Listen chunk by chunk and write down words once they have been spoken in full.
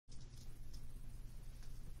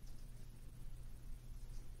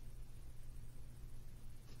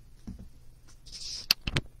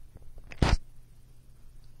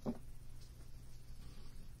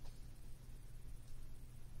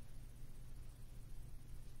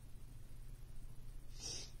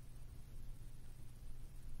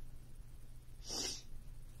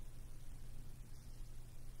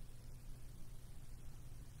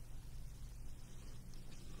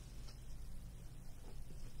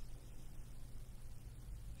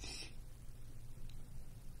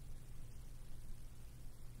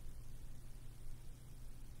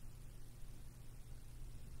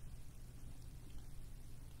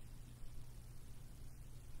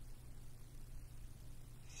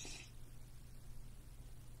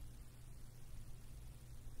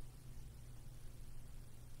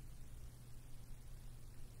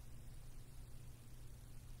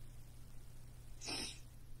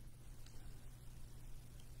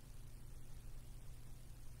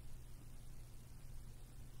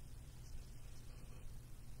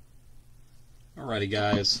Alrighty,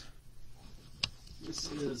 guys.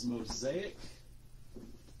 This is Mosaic.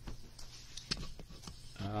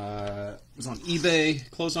 It was on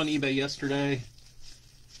eBay. Closed on eBay yesterday.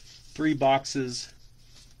 3 boxes.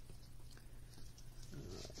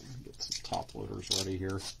 Get some top loaders ready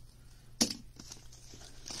here.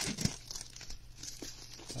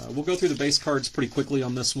 We'll go through the base cards pretty quickly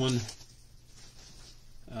on this one.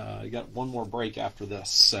 You got one more break after this,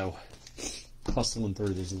 so hustling through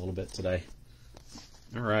these a little bit today.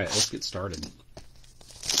 Alright, let's get started.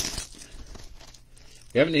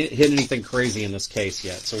 We haven't hit anything crazy in this case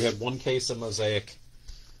yet. So we had one case of Mosaic.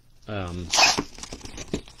 This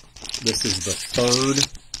is the third.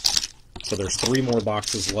 So there's 3 more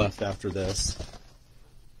boxes left after this.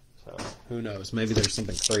 So who knows? Maybe there's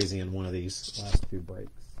something crazy in one of these last 2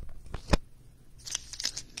 breaks.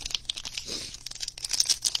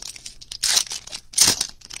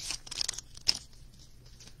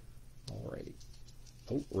 Alrighty.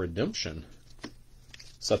 Oh, redemption.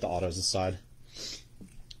 Set the autos aside.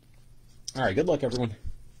 Alright, good luck, everyone.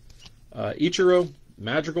 Ichiro,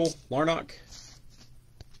 Madrigal, Larnach,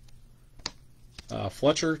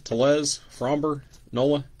 Fletcher, Tellez, Fromber,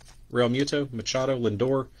 Nola, Real Muto, Machado,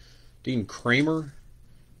 Lindor, Dean Kramer,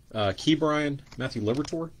 Key Bryan, Matthew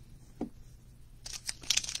Liberatore.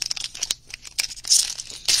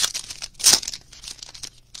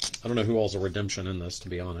 I don't know who all's a redemption in this, to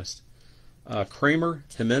be honest. Kramer,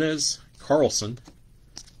 Jimenez, Carlson,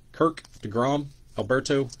 Kirk, DeGrom,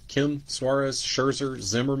 Alberto, Kim, Suarez, Scherzer,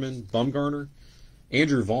 Zimmerman, Bumgarner,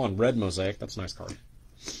 Andrew Vaughn, red Mosaic. That's a nice card.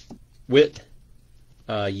 Witt,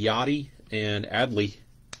 Yachty, and Adley,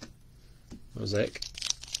 Mosaic.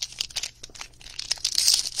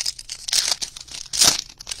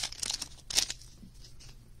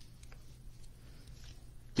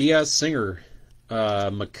 Diaz, Singer,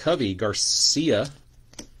 McCovey, Garcia,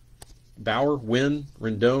 Bauer, Wynn,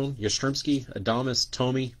 Rendon, Yastrzemski, Adames,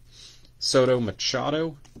 Tomey, Soto,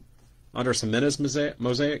 Machado, Andres Jimenez,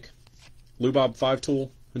 Mosaic, Lubob,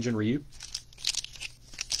 5-tool, Hyunjin Ryu.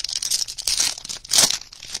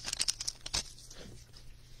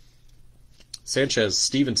 Sanchez,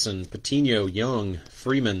 Stevenson, Patino, Young,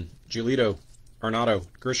 Freeman, Giolito, Arnado,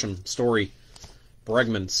 Grisham, Story,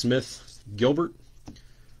 Bregman, Smith, Gilbert,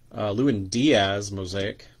 Lewin Diaz,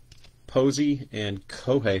 Mosaic, Posey, and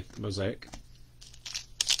Kohei, Mosaic.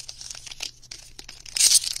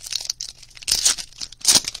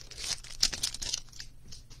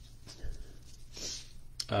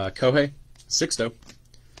 Kohei, Sixto,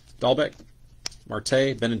 Dahlbeck,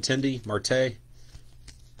 Marte, Benintendi, Marte,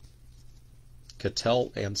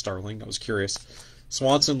 Cattell, and Starling. I was curious.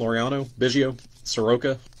 Swanson, Laureano, Biggio,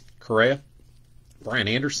 Soroka, Correa, Brian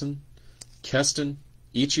Anderson, Keston,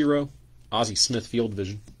 Ichiro, Ozzie Smith, Field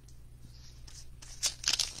Vision.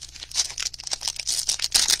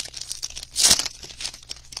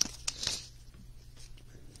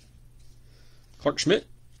 Clark Schmidt,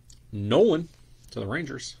 Nolan to the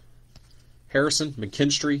Rangers. Harrison,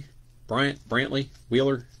 McKinstry, Bryant, Brantley,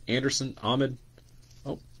 Wheeler, Anderson, Ahmed.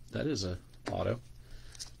 Oh, that is a auto.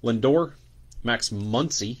 Lindor, Max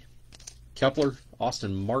Muncy, Kepler,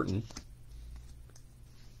 Austin Martin.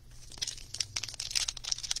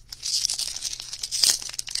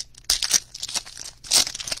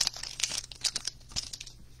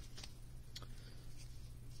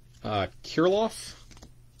 Kirilloff,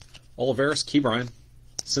 Olivares, Ke'Bryan,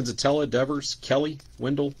 Senzatella, Devers, Kelly,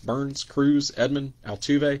 Wendell, Burns, Cruz, Edmund,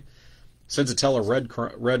 Altuve,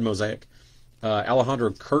 Senzatella, red Mosaic,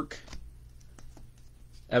 Alejandro Kirk,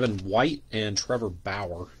 Evan White, and Trevor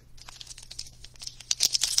Bauer.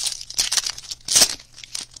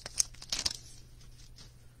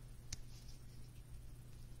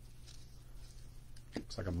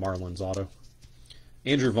 Looks like a Marlins auto.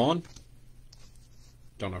 Andrew Vaughn,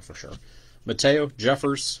 don't know for sure. Mateo,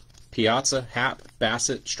 Jeffers, Piazza, Happ,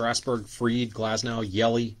 Bassett, Strasburg, Fried, Glasnow,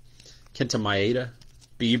 Yelly, Kenta Maeda,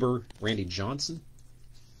 Bieber, Randy Johnson.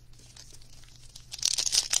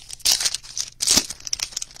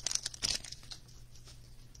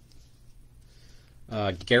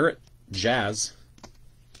 Garrett, Jazz,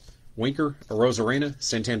 Winker, Arozarena,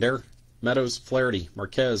 Santander, Meadows, Flaherty,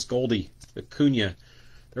 Marquez, Goldie, Acuna.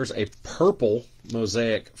 There's a purple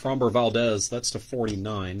Mosaic, Framber Valdez. That's to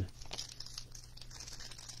 49.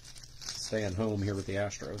 Staying home here with the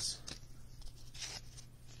Astros.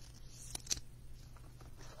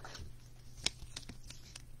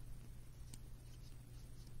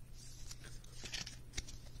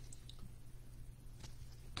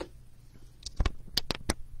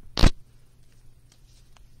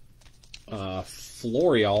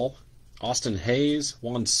 Florial, Austin Hayes,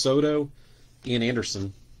 Juan Soto, Ian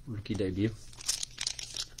Anderson, rookie debut.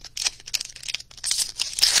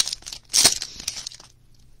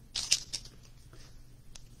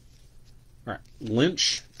 All right.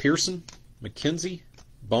 Lynch, Pearson, McKenzie,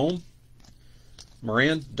 Bohm,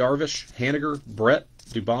 Moran, Darvish, Haniger, Brett,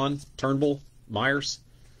 Dubon, Turnbull, Myers,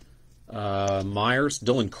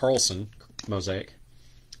 Dylan Carlson, Mosaic,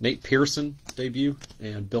 Nate Pearson, debut,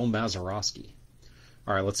 and Bill Mazeroski.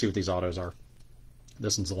 All right, let's see what these autos are.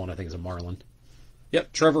 This one's the one I think is a Marlin.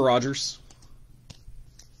 Yep, Trevor Rogers.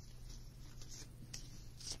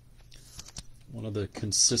 One of the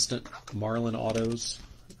consistent Marlin autos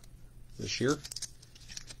this year.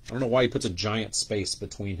 I don't know why he puts a giant space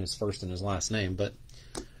between his first and his last name, but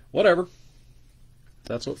whatever.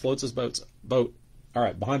 That's what floats his boat. All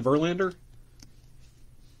right, behind Verlander,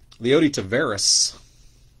 Leody Taveras,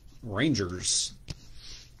 Rangers.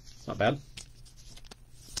 Not bad.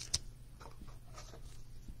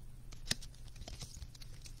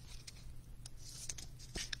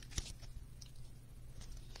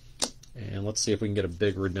 And let's see if we can get a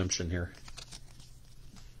big redemption here.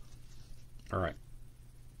 All right.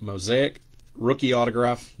 Mosaic, rookie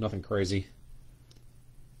autograph, nothing crazy.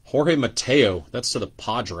 Jorge Mateo, that's to the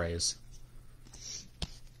Padres.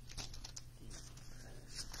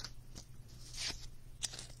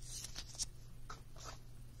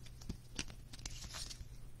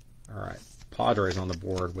 All right, Padres on the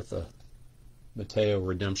board with the Mateo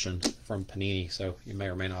redemption from Panini, so you may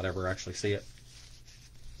or may not ever actually see it.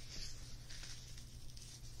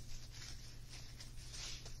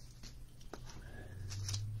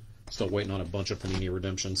 Still waiting on a bunch of Panini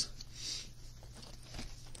redemptions.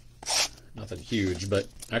 Nothing huge, but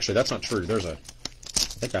actually that's not true. I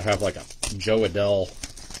think I have like a Joe Adell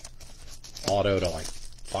auto to like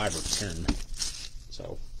 5 or 10.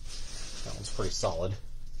 So that one's pretty solid.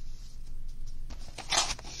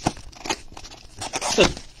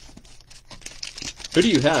 Who do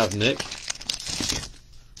you have, Nick?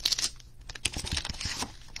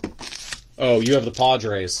 Oh, you have the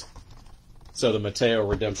Padres. So the Mateo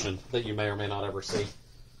redemption that you may or may not ever see.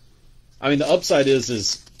 I mean, the upside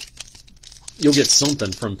is you'll get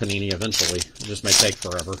something from Panini eventually. It just may take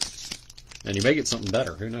forever. And you may get something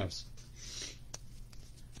better. Who knows?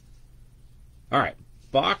 All right.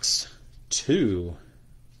 Box 2.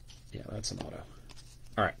 Yeah, that's an auto.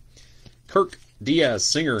 All right. Kirk, Diaz,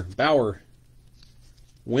 Singer, Bauer,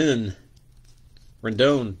 Wynn,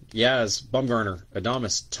 Rendon, Yaz, Bumgarner,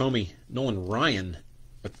 Adames, Tomey, Nolan Ryan,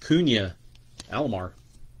 Acuna, Alomar.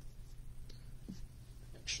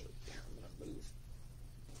 Actually, I'm going to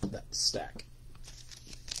move that stack.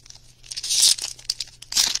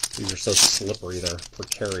 These are so slippery, they're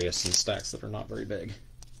precarious in stacks that are not very big.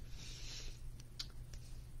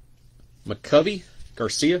 McCovey,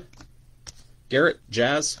 Garcia, Garrett,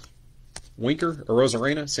 Jazz, Winker,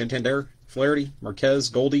 Arozarena, Santander, Flaherty, Marquez,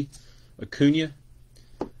 Goldie, Acuna,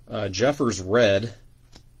 Jeffers, Red,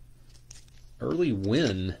 early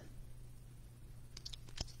Win.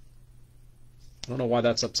 I don't know why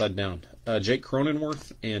that's upside down. Jake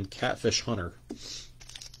Cronenworth and Catfish Hunter. I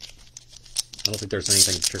don't think there's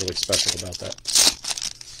anything particularly special about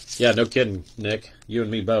that. Yeah, no kidding, Nick. You and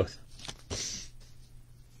me both.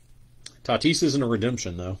 Tatis isn't a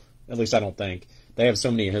redemption, though. At least I don't think. They have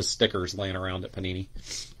so many of his stickers laying around at Panini.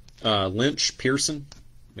 Lynch, Pearson,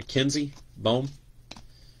 McKenzie, Bohm,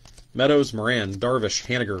 Meadows, Moran, Darvish,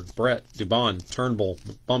 Haniger, Brett, Dubon, Turnbull,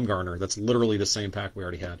 Bumgarner. That's literally the same pack we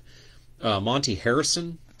already had. Monty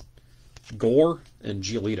Harrison, Gore, and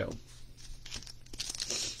Giolito.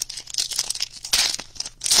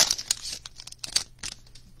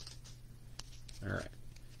 All right.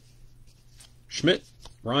 Schmidt,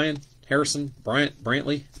 Ryan, Harrison, Bryant,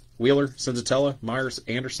 Brantley, Wheeler, Senzatella, Myers,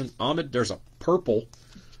 Anderson, Ahmed. There's a purple.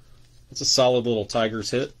 That's a solid little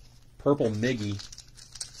Tigers hit. Purple Miggy.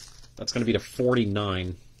 That's going to be to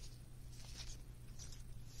 49.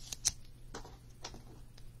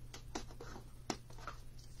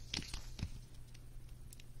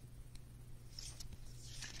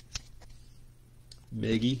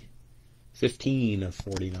 Miggy, 15 of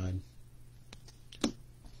 49.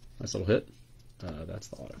 Nice little hit. That's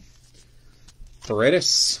the auto.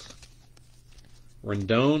 Paredes,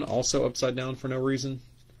 Rendon, also upside down for no reason.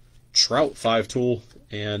 Trout, 5-tool,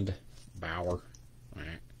 and Bauer. All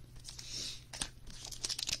right.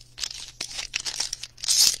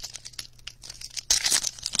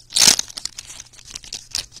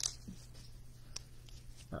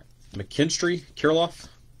 All right. McKinstry, Kirilloff,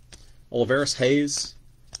 Olivares, Hayes,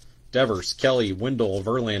 Devers, Kelly, Wendell,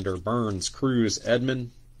 Verlander, Burns, Cruz, Edman,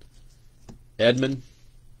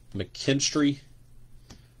 McKinstry,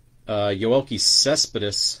 Yoelqui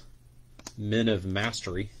Cespedes, Men of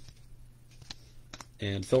Mastery,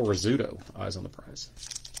 and Phil Rizzuto, Eyes on the Prize.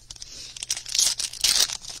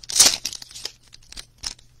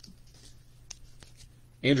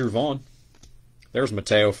 Andrew Vaughn. There's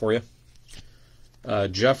Mateo for you.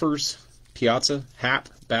 Jeffers, Piazza, Happ,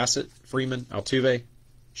 Bassett, Freeman, Altuve,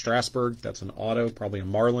 Strasburg. That's an auto, probably a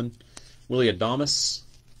Marlin. Willie Adames.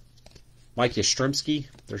 Mike Yastrzemski.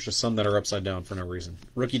 There's just some that are upside down for no reason.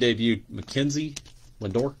 Rookie debut, McKenzie,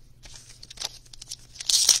 Lindor.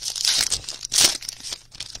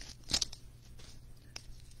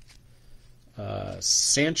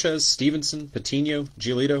 Sanchez, Stevenson, Patino,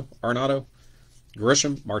 Giolito, Arenado,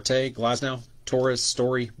 Grisham, Marte, Glasnow, Torres,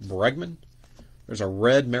 Story, Bregman. There's a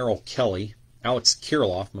red Merrill Kelly, Alex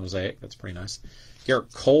Kirilloff, Mosaic. That's pretty nice.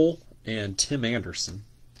 Garrett Cole and Tim Anderson.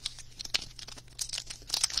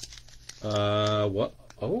 What?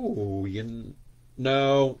 Oh,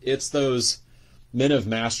 no, it's those Men of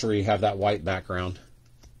Mastery have that white background.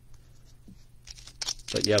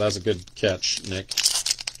 But yeah, that's a good catch, Nick.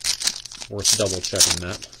 Worth double checking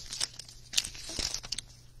that.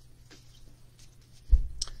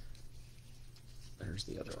 There's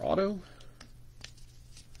the other auto.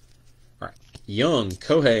 All right. Young,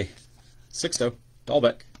 Kohei, Sixto,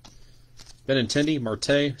 Dahlbeck, Benintendi,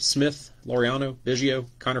 Marte, Smith, Laureano, Biggio,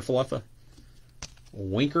 Connor Falefa,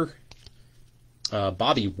 Winker,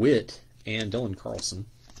 Bobby Witt, and Dylan Carlson.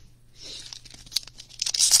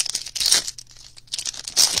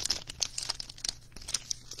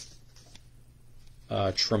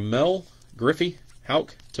 Trammell, Griffey,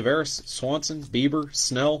 Houck, Tavares, Swanson, Bieber,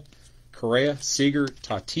 Snell, Correa, Seager,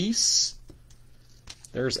 Tatis.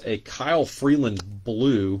 There's a Kyle Freeland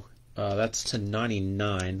blue. That's to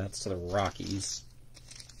 99. That's to the Rockies.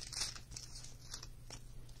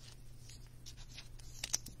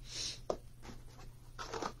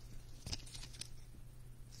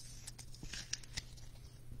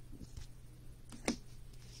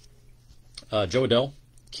 Joe Adell,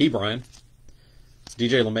 Key Bryan,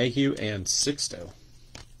 DJ LeMahieu, and Sixto.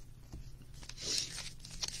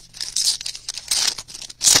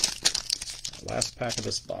 Last pack of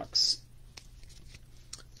this box.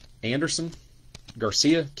 Anderson,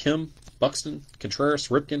 Garcia, Kim, Buxton, Contreras,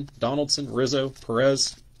 Ripken, Donaldson, Rizzo,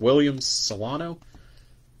 Perez, Williams, Solano,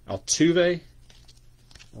 Altuve,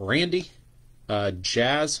 Randy,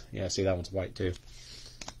 Jazz. Yeah, see, that one's white too.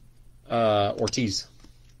 Ortiz.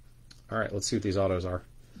 All right, let's see what these autos are.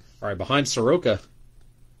 All right, behind Soroka,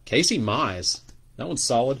 Casey Mize. That one's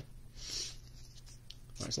solid.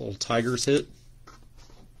 Nice little Tigers hit.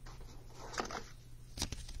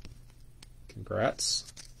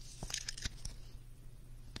 Congrats.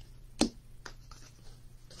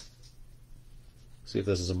 See if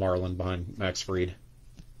this is a Marlin behind Max Fried.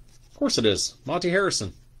 Of course it is. Monty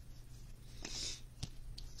Harrison.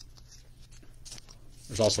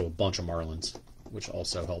 There's also a bunch of Marlins, which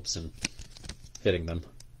also helps in hitting them.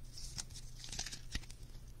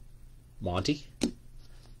 Monty.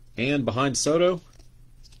 And behind Soto,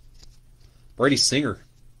 Brady Singer.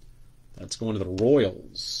 That's going to the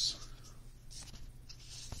Royals.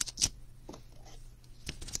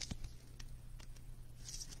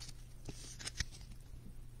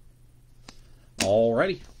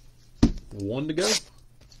 Alrighty. One to go.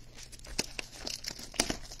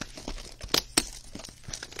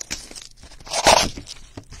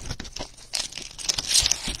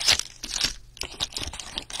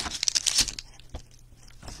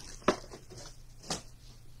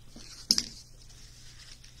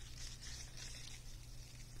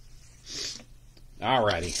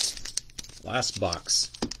 Alrighty. Last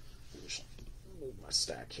box. Move my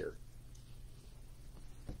stack here.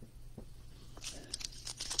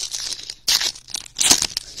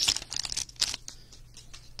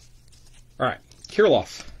 Alright.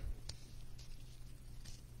 Kirilloff.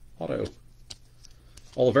 Auto.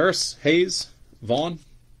 Olivares, Hayes, Vaughn,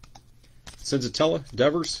 Senzatella,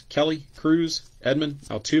 Devers, Kelly, Cruz, Edmund,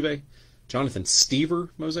 Altuve, Jonathan Stever,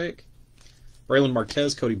 Mosaic, Braylon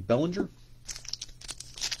Marquez, Cody Bellinger,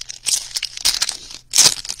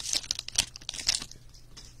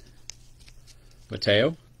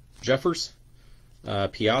 Mateo, Jeffers,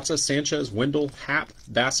 Piazza, Sanchez, Wendell, Happ,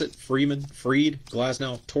 Bassett, Freeman, Fried,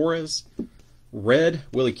 Glasnow, Torres, Red,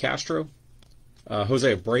 Willie Castro,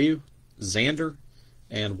 Jose Abreu, Xander,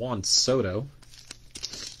 and Juan Soto.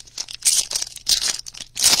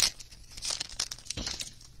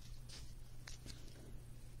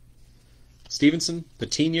 Stevenson,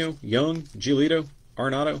 Patino, Young, Giolito,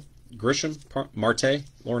 Arenado, Grisham, Marte,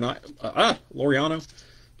 Laureano,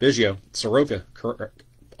 Biggio, Soroka,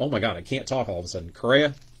 oh my god, I can't talk all of a sudden.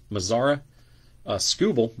 Correa, Mazzara,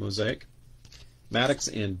 Skubal, Mosaic, Maddox,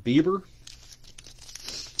 and Bieber.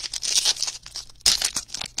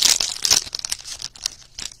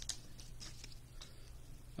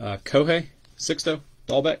 Kohei, Sixto,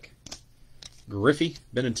 Dahlbeck, Griffey,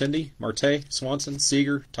 Benintendi, Marte, Swanson,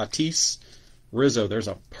 Seager, Tatis, Rizzo. There's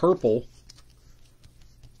a purple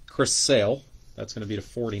Chris Sale. That's going to be to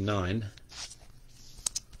 49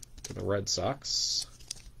 for the Red Sox.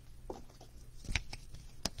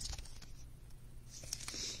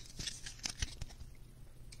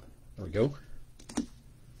 There we go.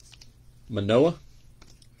 Manoah,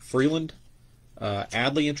 Freeland,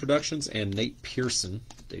 Adley introductions, and Nate Pearson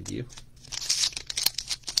debut.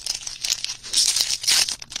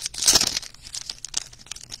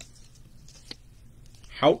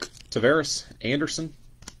 Houck, Taveras, Anderson,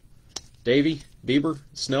 Davey, Bieber,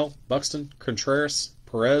 Snell, Buxton, Contreras,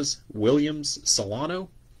 Perez, Williams, Solano,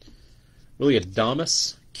 Willie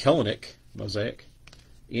Adames, Kelenic, Mosaic,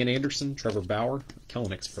 Ian Anderson, Trevor Bauer.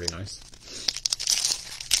 Kelenic's pretty nice.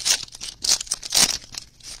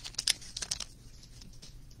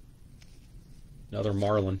 Another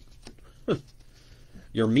Marlin.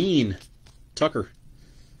 You're mean. Tucker.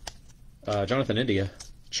 Jonathan India.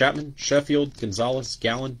 Chapman, Sheffield, Gonzalez,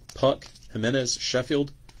 Gallen, Puck, Jimenez,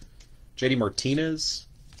 Sheffield, JD Martinez,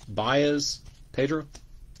 Baez, Pedro.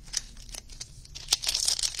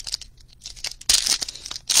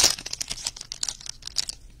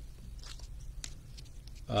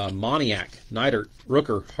 Moniak, Neidert,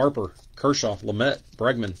 Rooker, Harper, Kershaw, Lamet,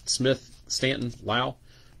 Bregman, Smith, Stanton, Lau.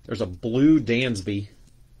 There's a blue Dansby.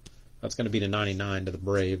 That's going to be to 99 to the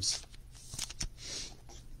Braves.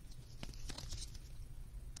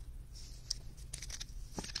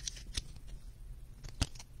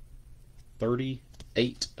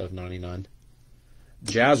 $38 of 99.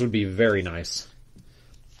 Jazz would be very nice.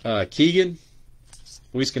 Keegan,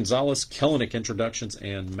 Luis Gonzalez, Kelenic introductions,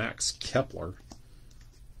 and Max Kepler.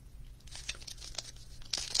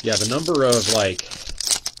 Yeah, the number of like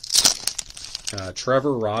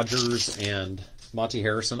Trevor Rogers and Monty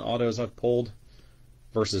Harrison autos I've pulled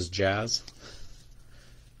versus Jazz.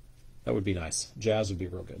 That would be nice. Jazz would be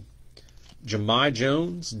real good. Jahmai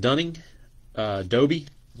Jones, Dunning, Doby,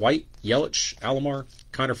 White, Yelich, Alomar,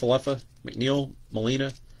 Kiner Falefa, McNeil,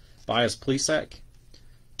 Molina, Baez Plesac,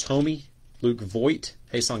 Tomey, Luke Voigt,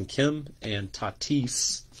 Haesung Kim, and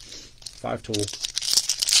Tatis. 5-tool.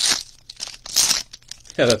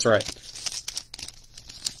 Yeah, that's right.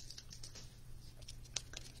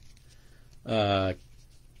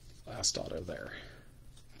 Last auto there.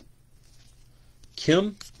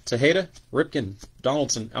 Kim, Tejeda, Ripken,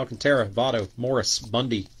 Donaldson, Alcantara, Votto, Morris,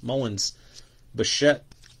 Bundy, Mullins, Bichette,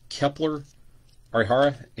 Kepler,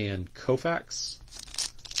 Arihara, and Koufax.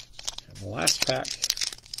 And the last pack.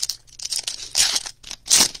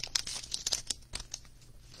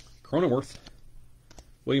 Cronenworth,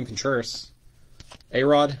 William Contreras,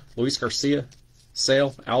 A-Rod, Luis Garcia,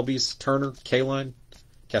 Sale, Albies, Turner, Kaline,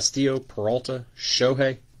 Castillo, Peralta,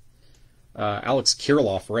 Shohei, Alex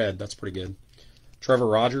Kirilloff, red, that's pretty good. Trevor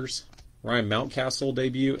Rogers, Ryan Mountcastle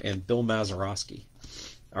debut, and Bill Mazeroski.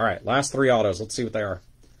 All right, last three autos. Let's see what they are.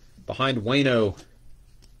 Behind Waino,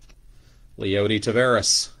 Leody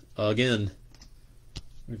Taveras again.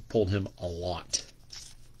 We've pulled him a lot.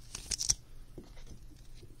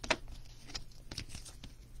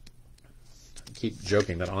 I keep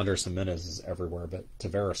joking that Andres Jimenez is everywhere, but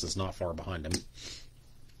Taveras is not far behind him.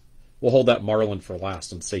 We'll hold that Marlin for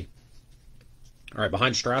last and see. All right,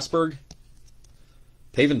 behind Strasburg,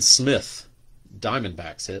 Pavin Smith,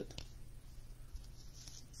 Diamondbacks hit.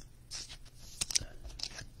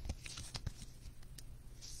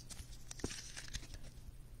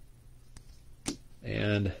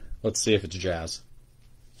 And let's see if it's Jazz.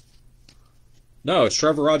 No, it's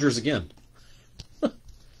Trevor Rogers again.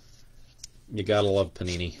 You gotta love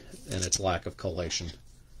Panini and its lack of collation.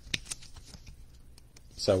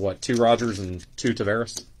 So what, 2 Rogers and 2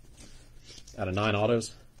 Taveras out of 9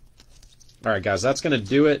 autos? All right, guys, that's going to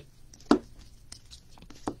do it.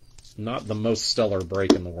 Not the most stellar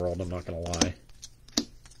break in the world, I'm not going to lie.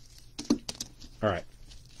 All right.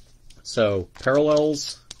 So,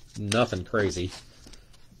 parallels, nothing crazy.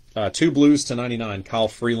 2 blues to 99, Kyle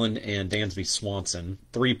Freeland and Dansby Swanson.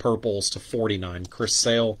 3 purples to 49, Chris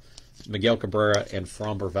Sale, Miguel Cabrera, and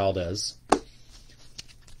Framber Valdez.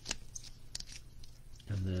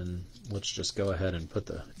 And then let's just go ahead and put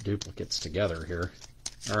the duplicates together here.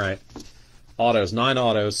 All right. Autos, 9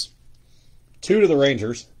 autos. 2 to the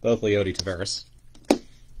Rangers, both Leody Taveras.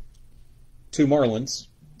 2 Marlins,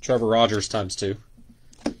 Trevor Rogers times 2.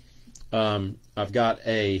 I've got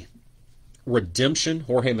a redemption,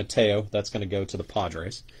 Jorge Mateo. That's going to go to the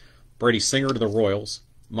Padres. Brady Singer to the Royals.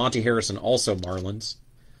 Monty Harrison, also Marlins.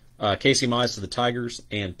 Casey Mize to the Tigers.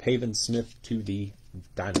 And Pavin Smith to the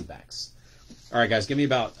Diamondbacks. All right, guys, give me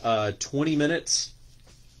about 20 minutes,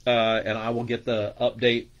 and I will get the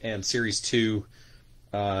update and Series 2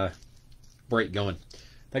 break going.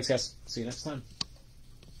 Thanks, guys. See you next time.